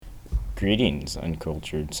Greetings,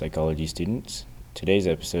 uncultured psychology students. Today's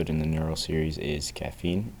episode in the neural series is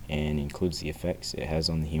caffeine and includes the effects it has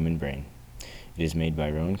on the human brain. It is made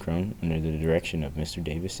by Rowan Crone under the direction of Mr.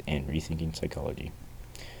 Davis and Rethinking Psychology.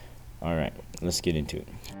 Alright, let's get into it.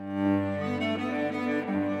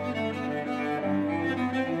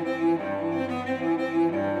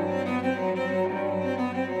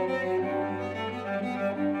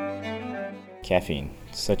 Caffeine,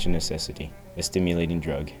 such a necessity, a stimulating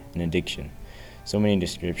drug, an addiction. So many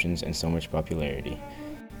descriptions and so much popularity.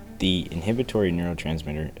 The inhibitory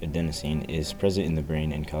neurotransmitter adenosine is present in the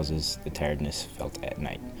brain and causes the tiredness felt at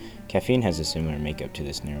night. Caffeine has a similar makeup to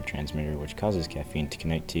this neurotransmitter, which causes caffeine to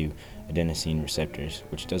connect to adenosine receptors,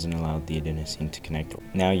 which doesn't allow the adenosine to connect.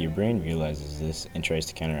 Now your brain realizes this and tries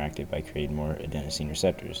to counteract it by creating more adenosine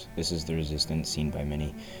receptors. This is the resistance seen by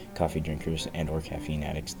many coffee drinkers and or caffeine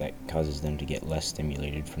addicts that causes them to get less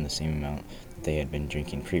stimulated from the same amount that they had been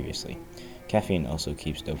drinking previously. Caffeine also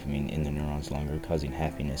keeps dopamine in the neurons longer, causing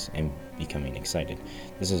happiness and becoming excited.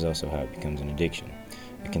 This is also how it becomes an addiction.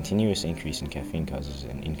 A continuous increase in caffeine causes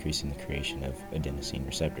an increase in the creation of adenosine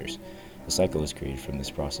receptors. A cycle is created from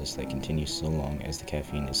this process that continues so long as the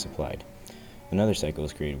caffeine is supplied. Another cycle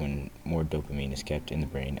is created when more dopamine is kept in the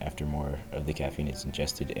brain after more of the caffeine is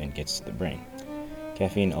ingested and gets to the brain.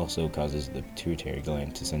 Caffeine also causes the pituitary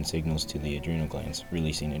gland to send signals to the adrenal glands,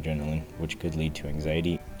 releasing adrenaline, which could lead to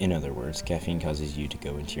anxiety. In other words, caffeine causes you to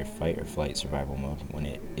go into your fight or flight survival mode when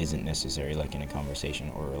it isn't necessary, like in a conversation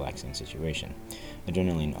or a relaxing situation.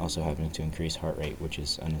 Adrenaline also happens to increase heart rate, which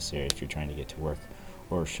is unnecessary if you're trying to get to work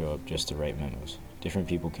or show up just to write memos. Different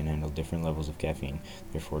people can handle different levels of caffeine,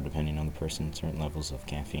 therefore depending on the person, certain levels of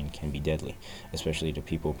caffeine can be deadly, especially to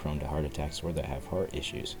people prone to heart attacks or that have heart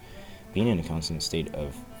issues. Being in a constant state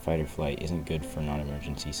of fight or flight isn't good for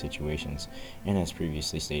non-emergency situations, and as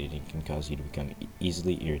previously stated, it can cause you to become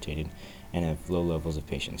easily irritated and have low levels of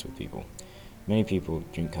patience with people. Many people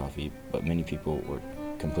drink coffee, but many people work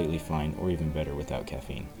completely fine or even better without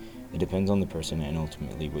caffeine. It depends on the person and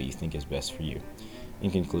ultimately what you think is best for you.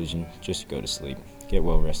 In conclusion, just go to sleep. Get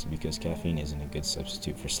well rested because caffeine isn't a good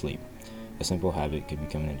substitute for sleep. A simple habit could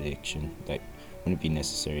become an addiction that wouldn't be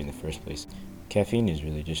necessary in the first place. Caffeine is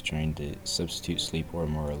really just trying to substitute sleep or a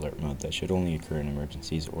more alert mode that should only occur in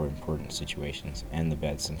emergencies or important situations, and the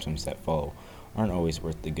bad symptoms that follow aren't always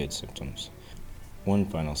worth the good symptoms. One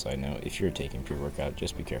final side note, if you're taking pre-workout,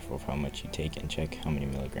 just be careful of how much you take and check how many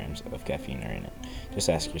milligrams of caffeine are in it. Just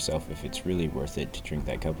ask yourself if it's really worth it to drink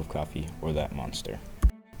that cup of coffee or that monster.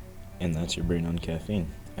 And that's your brain on caffeine.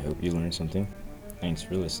 I hope you learned something. Thanks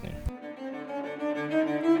for listening.